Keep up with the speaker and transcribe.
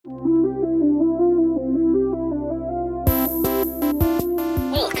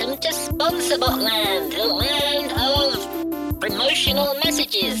Sabotland, the land of promotional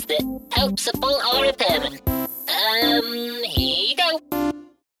messages that help support our repairman. Here you go.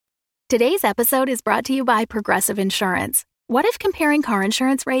 Today's episode is brought to you by Progressive Insurance. What if comparing car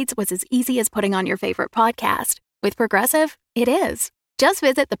insurance rates was as easy as putting on your favorite podcast? With Progressive, it is. Just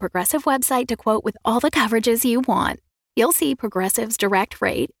visit the Progressive website to quote with all the coverages you want. You'll see Progressive's direct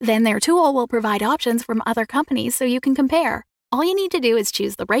rate, then their tool will provide options from other companies so you can compare. All you need to do is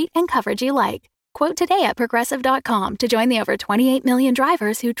choose the rate and coverage you like. Quote today at Progressive.com to join the over 28 million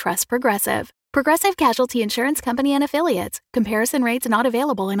drivers who trust Progressive. Progressive Casualty Insurance Company and Affiliates. Comparison rates not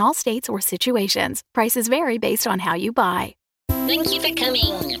available in all states or situations. Prices vary based on how you buy. Thank you for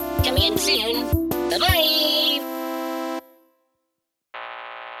coming. Coming in soon. Bye-bye.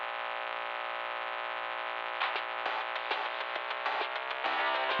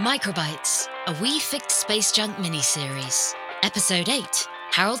 Microbytes, a We Fixed Space Junk miniseries. Episode 8,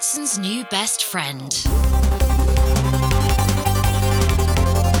 Haraldson's New Best Friend.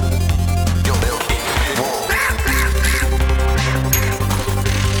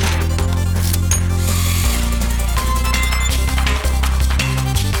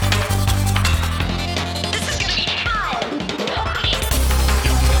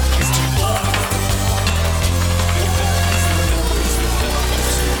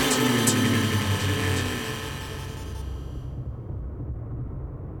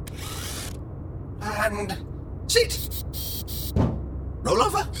 And sit. Roll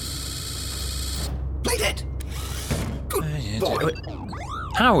over. Play dead. Good boy.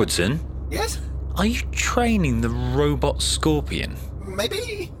 Howardson, Yes? are you training the robot scorpion?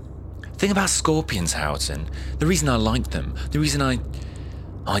 Maybe? Thing about scorpions, Howardson, the reason I like them, the reason I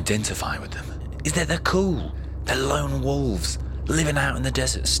identify with them, is that they're cool. They're lone wolves, living out in the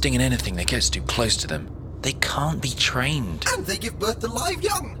desert, stinging anything that gets too close to them. They can't be trained. And they give birth to live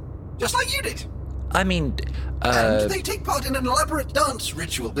young, just like you did. I mean, And they take part in an elaborate dance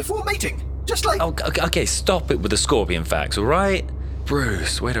ritual before mating, just like... Okay, stop it with the scorpion facts, all right?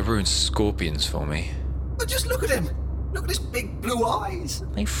 Bruce, way to ruin scorpions for me. But just look at him. Look at his big blue eyes.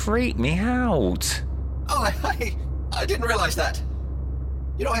 They freak me out. Oh, I didn't realize that.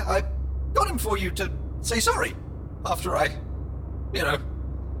 You know, I got him for you to say sorry after I,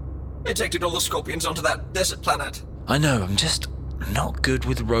 ejected all the scorpions onto that desert planet. I know, I'm just not good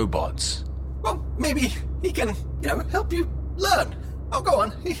with robots. Well, maybe he can, help you learn. Oh, go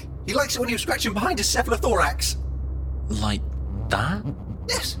on. He likes it when you scratch him behind his cephalothorax. Like that?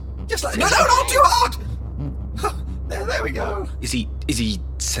 Yes, just like... No, not too hard! There we go. Is he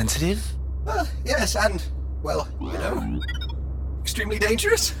sensitive? Yes, and, well, extremely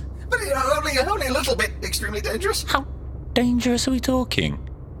dangerous. But, only a little bit extremely dangerous. How dangerous are we talking?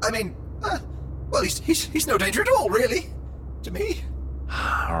 I mean, well, he's no danger at all, really. To me.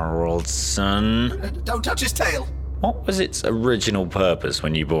 Haraldson. Don't touch his tail. What was its original purpose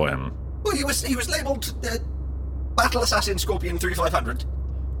when you bought him? Well, he was labelled Battle Assassin Scorpion 3500.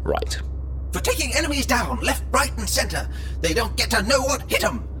 Right. For taking enemies down, left, right, and centre. They don't get to know what hit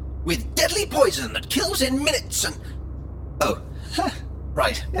them. With deadly poison that kills in minutes and... Oh,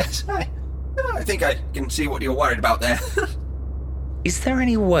 right, yes. I think I can see what you're worried about there. Is there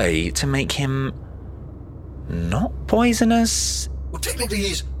any way to make him not poisonous? Well, technically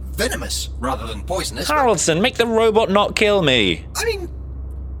he's venomous rather than poisonous. Haraldson, make the robot not kill me. I mean,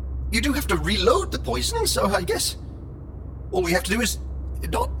 you do have to reload the poison, so I guess all we have to do is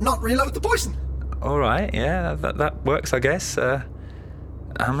not reload the poison. All right, yeah, that works, I guess.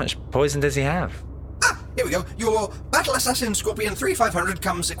 How much poison does he have? Here we go. Your Battle Assassin Scorpion 3500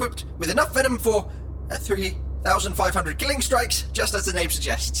 comes equipped with enough venom for 3,500 killing strikes, just as the name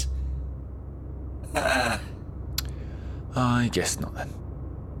suggests. I guess not then.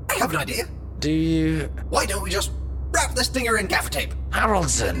 I have an idea. Do you? Why don't we just wrap the stinger in gaffer tape?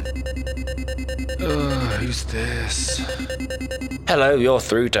 Haraldson! Who's this? Hello, you're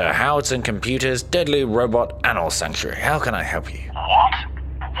through to Haraldson Computers' Deadly Robot Animal Sanctuary. How can I help you? What?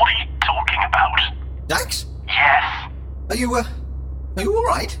 What are you talking about? Dax? Yes. Are you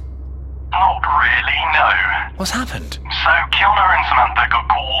alright? Not really, no. What's happened? So Kilda and Samantha got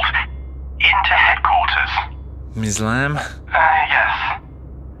called into headquarters. Ms. Lamb? Yes.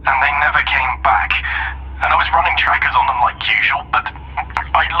 And they never came back. And I was running trackers on them like usual, but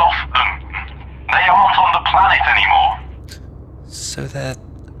I lost them. They aren't on the planet anymore. So they're...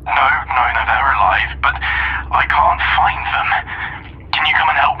 No, they're alive, but I can't find them. Can you come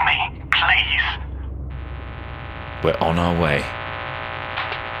and help me, please? We're on our way.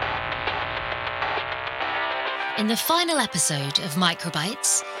 In the final episode of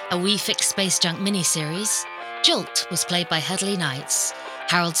Microbytes, a We Fix Space Junk miniseries, Jolt was played by Hedley Knights,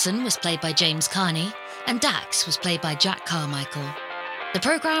 Haroldson was played by James Carney, and Dax was played by Jack Carmichael. The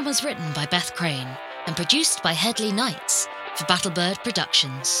programme was written by Beth Crane and produced by Headley Knights for Battlebird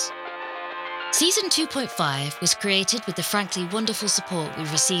Productions. Season 2.5 was created with the frankly wonderful support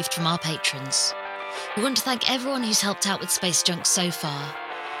we've received from our patrons. We want to thank everyone who's helped out with Space Junk so far,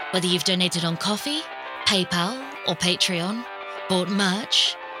 whether you've donated on Ko-fi, PayPal or Patreon, bought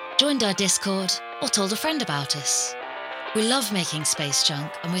merch, joined our Discord, or told a friend about us. We love making Space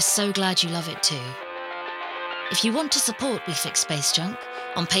Junk, and we're so glad you love it too. If you want to support We Fix Space Junk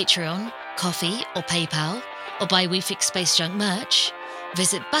on Patreon, Ko-fi or PayPal, or buy We Fix Space Junk merch,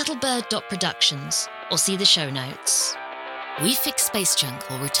 visit battlebird.productions or see the show notes. We Fix Space Junk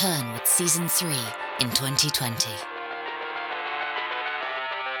will return with Season 3 in 2020.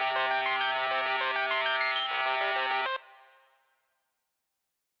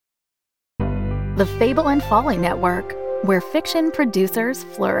 The Fable and Folly Network, where fiction producers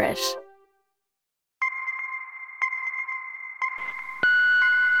flourish.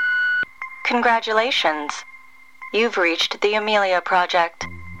 Congratulations. You've reached the Amelia Project.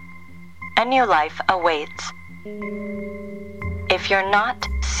 A new life awaits. If you're not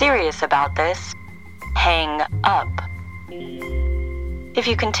serious about this, hang up. If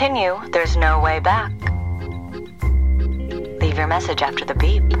you continue, there's no way back. Leave your message after the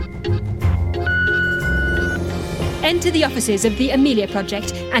beep. Enter the offices of the Amelia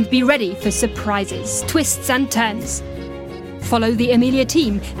Project and be ready for surprises, twists and turns. Follow the Amelia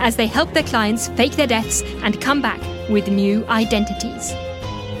team as they help their clients fake their deaths and come back with new identities.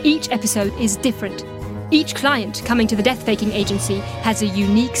 Each episode is different. Each client coming to the death-faking agency has a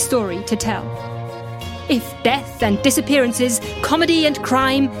unique story to tell. If death and disappearances, comedy and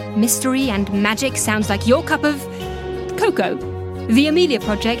crime, mystery and magic sounds like your cup of cocoa, The Amelia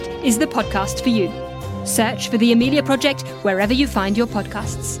Project is the podcast for you. Search for The Amelia Project wherever you find your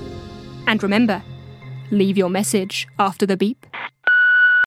podcasts. And remember, leave your message after the beep.